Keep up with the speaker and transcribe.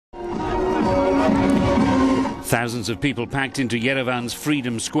Thousands of people packed into Yerevan's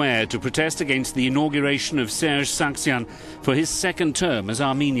Freedom Square to protest against the inauguration of Sarksyan for his second term as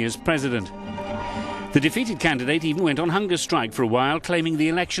Armenia's president. The defeated candidate even went on hunger strike for a while, claiming the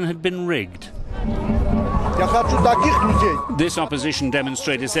election had been rigged. This opposition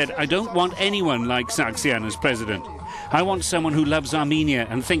demonstrator said, "I don't want anyone like Sarksyan as president. I want someone who loves Armenia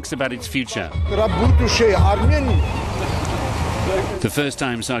and thinks about its future." The first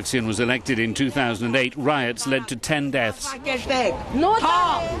time Sarksyan was elected in 2008, riots led to 10 deaths.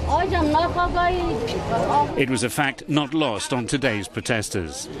 It was a fact not lost on today's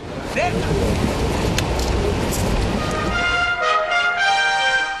protesters.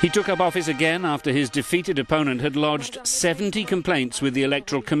 He took up office again after his defeated opponent had lodged 70 complaints with the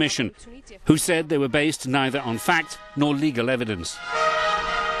Electoral Commission, who said they were based neither on fact nor legal evidence.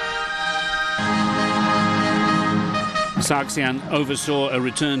 Sarksyan oversaw a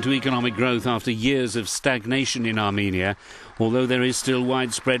return to economic growth after years of stagnation in Armenia, although there is still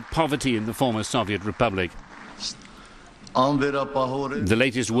widespread poverty in the former Soviet Republic. The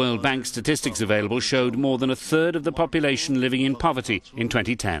latest World Bank statistics available showed more than a third of the population living in poverty in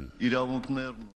 2010.